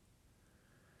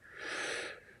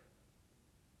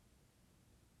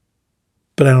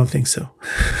 But I don't think so.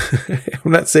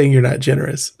 I'm not saying you're not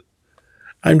generous.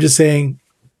 I'm just saying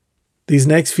these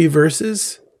next few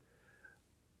verses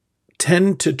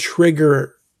tend to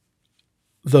trigger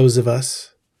those of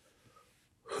us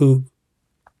who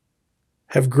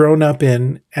have grown up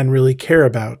in and really care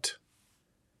about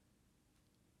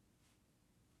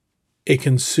a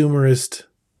consumerist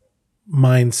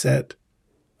mindset,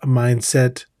 a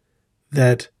mindset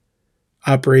that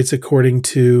operates according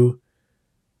to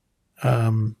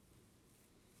an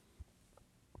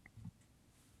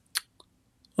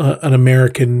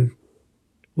American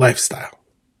lifestyle.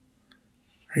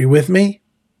 Are you with me?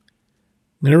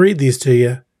 I'm going to read these to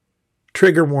you.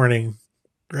 Trigger warning,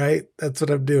 right? That's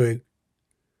what I'm doing.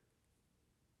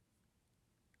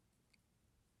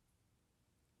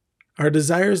 Our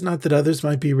desire is not that others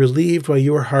might be relieved while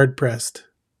you are hard pressed,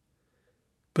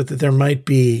 but that there might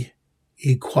be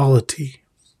equality.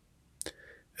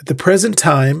 At the present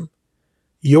time,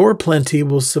 your plenty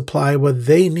will supply what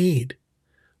they need,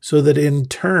 so that in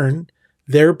turn,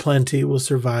 their plenty will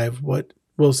supply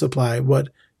what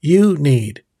you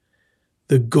need.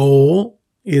 The goal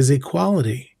is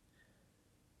equality.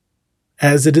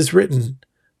 As it is written,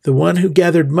 the one who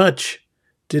gathered much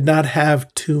did not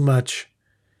have too much,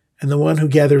 and the one who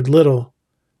gathered little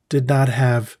did not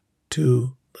have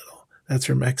too little. That's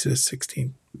from Exodus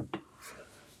 16.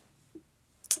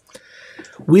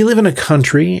 We live in a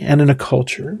country and in a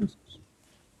culture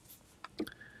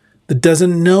that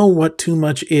doesn't know what too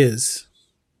much is.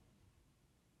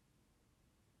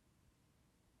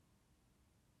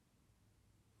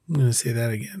 I'm going to say that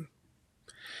again.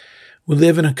 We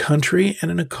live in a country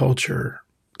and in a culture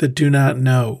that do not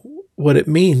know what it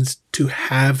means to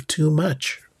have too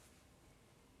much.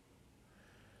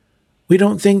 We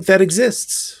don't think that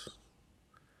exists.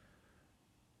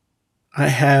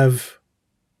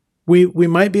 We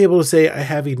might be able to say, I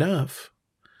have enough.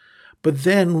 But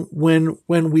then when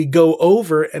we go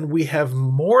over and we have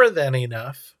more than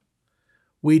enough,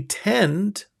 we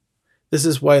tend, this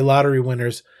is why lottery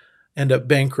winners end up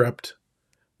bankrupt,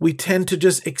 we tend to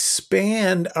just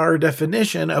expand our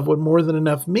definition of what more than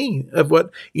enough means, of what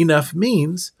enough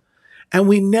means, And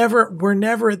we're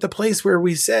never at the place where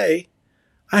we say,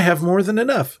 I have more than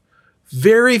enough.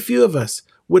 Very few of us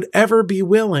would ever be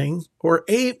willing or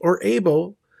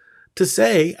able to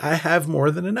say, I have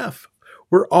more than enough.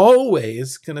 We're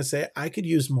always going to say, I could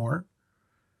use more.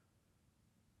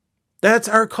 That's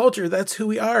our culture. That's who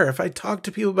we are. If I talk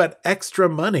to people about extra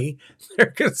money,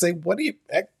 they're going to say, what do you,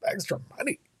 extra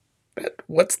money?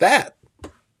 What's that?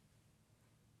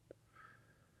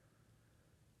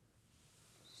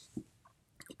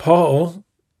 Paul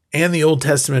and the Old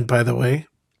Testament, by the way,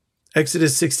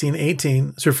 Exodus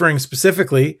 16:18 is referring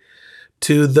specifically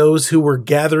to those who were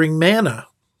gathering manna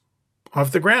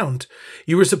off the ground.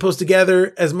 You were supposed to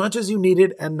gather as much as you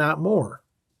needed and not more.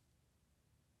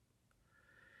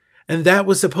 And that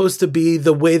was supposed to be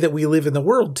the way that we live in the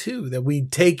world too, that we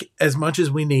take as much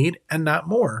as we need and not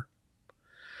more.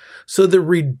 So the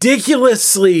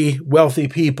ridiculously wealthy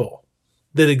people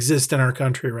that exist in our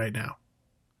country right now,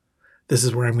 this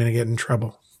is where I'm going to get in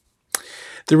trouble.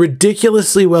 The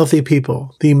ridiculously wealthy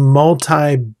people, the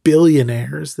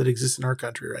multi-billionaires that exist in our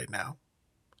country right now,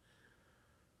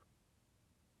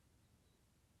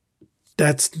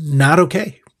 that's not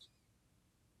okay.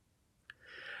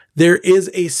 There is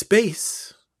a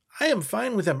space. I am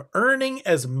fine with them earning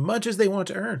as much as they want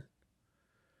to earn.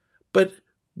 But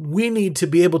we need to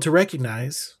be able to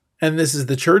recognize, and this is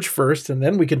the church first, and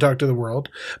then we can talk to the world,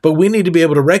 but we need to be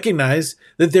able to recognize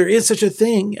that there is such a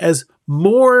thing as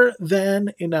more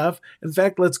than enough. In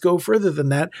fact, let's go further than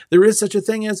that. There is such a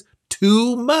thing as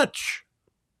too much.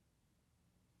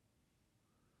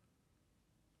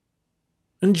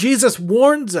 And Jesus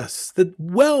warns us that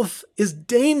wealth is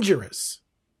dangerous,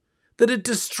 that it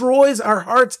destroys our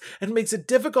hearts and makes it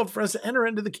difficult for us to enter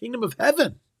into the kingdom of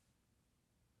heaven.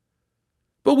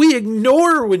 But we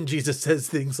ignore when Jesus says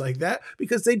things like that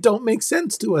because they don't make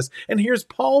sense to us. And here's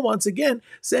Paul once again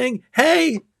saying,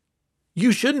 hey,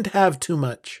 you shouldn't have too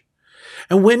much.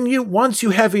 And once you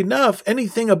have enough,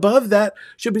 anything above that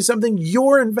should be something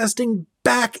you're investing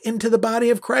back into the body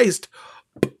of Christ.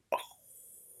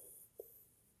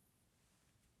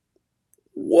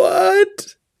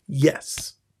 What?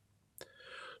 Yes.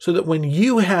 So that when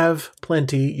you have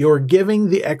plenty, you're giving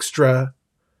the extra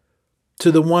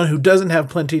to the one who doesn't have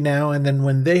plenty now, and then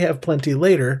when they have plenty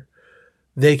later,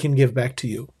 they can give back to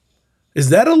you. Is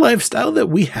that a lifestyle that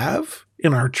we have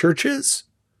in our churches?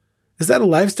 Is that a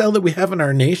lifestyle that we have in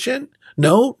our nation?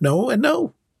 No, and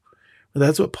no. But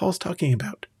that's what Paul's talking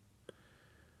about.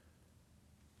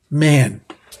 Man,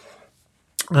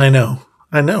 I know,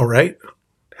 right?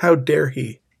 How dare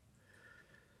he?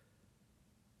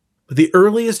 But the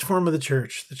earliest form of the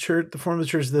church, the form of the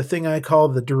church, the thing I call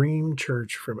the dream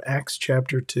church from Acts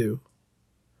chapter 2,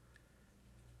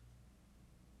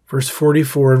 verse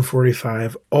 44 and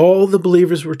 45. All the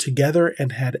believers were together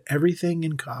and had everything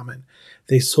in common.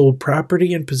 They sold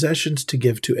property and possessions to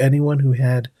give to anyone who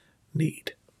had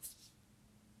need.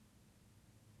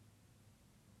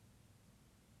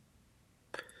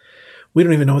 We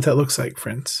don't even know what that looks like,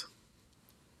 friends.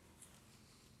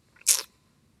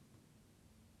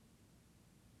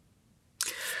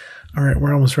 All right,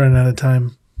 we're almost running out of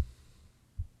time.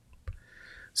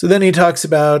 So then he talks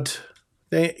about,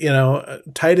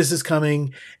 Titus is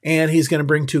coming and he's going to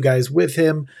bring two guys with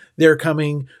him. They're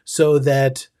coming so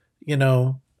that,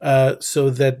 so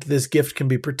that this gift can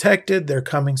be protected. They're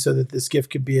coming so that this gift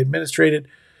can be administrated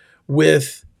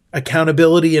with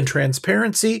accountability and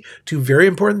transparency. Two very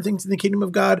important things in the kingdom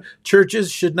of God. Churches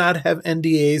should not have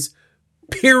NDAs,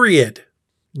 period.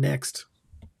 Next.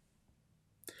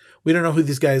 We don't know who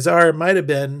these guys are. It might have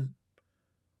been,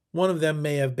 one of them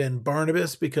may have been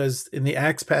Barnabas, because in the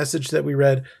Acts passage that we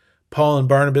read, Paul and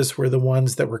Barnabas were the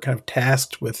ones that were kind of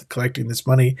tasked with collecting this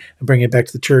money and bringing it back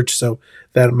to the church. So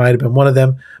that might have been one of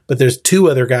them. But there's two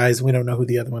other guys. We don't know who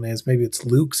the other one is. Maybe it's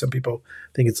Luke. Some people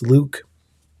think it's Luke.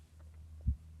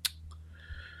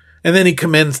 And then he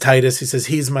commends Titus. He says,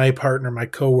 he's my partner, my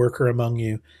co-worker among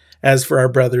you. As for our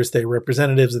brothers, they are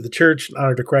representatives of the church, in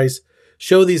honor to Christ.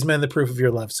 Show these men the proof of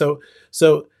your love. So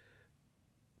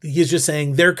he's just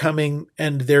saying they're coming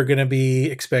and they're going to be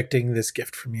expecting this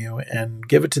gift from you, and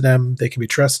give it to them. They can be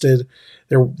trusted.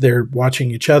 They're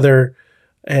watching each other,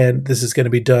 and this is going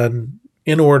to be done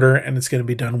in order, and it's going to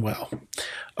be done well.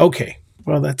 Okay,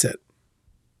 well, that's it.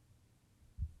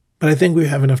 But I think we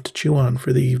have enough to chew on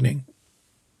for the evening.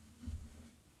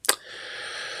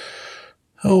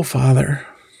 Oh, Father,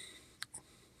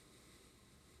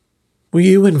 will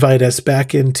you invite us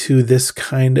back into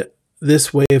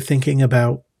this way of thinking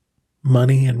about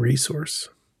money and resource?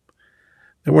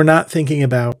 That we're not thinking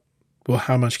about, well,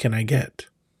 how much can I get?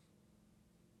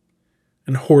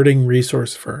 And hoarding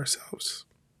resource for ourselves.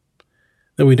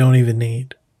 that we don't even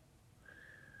need,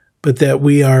 but that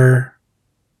we are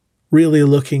really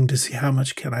looking to see how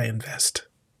much can I invest?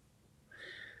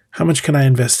 How much can I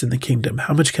invest in the kingdom?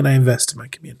 How much can I invest in my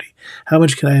community? How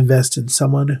much can I invest in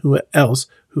someone else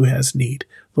who has need?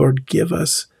 Lord, give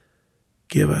us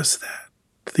that,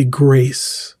 the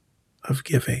grace of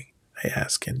giving, I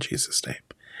ask in Jesus' name.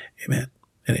 Amen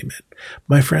and amen.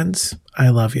 My friends, I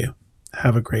love you.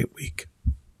 Have a great week.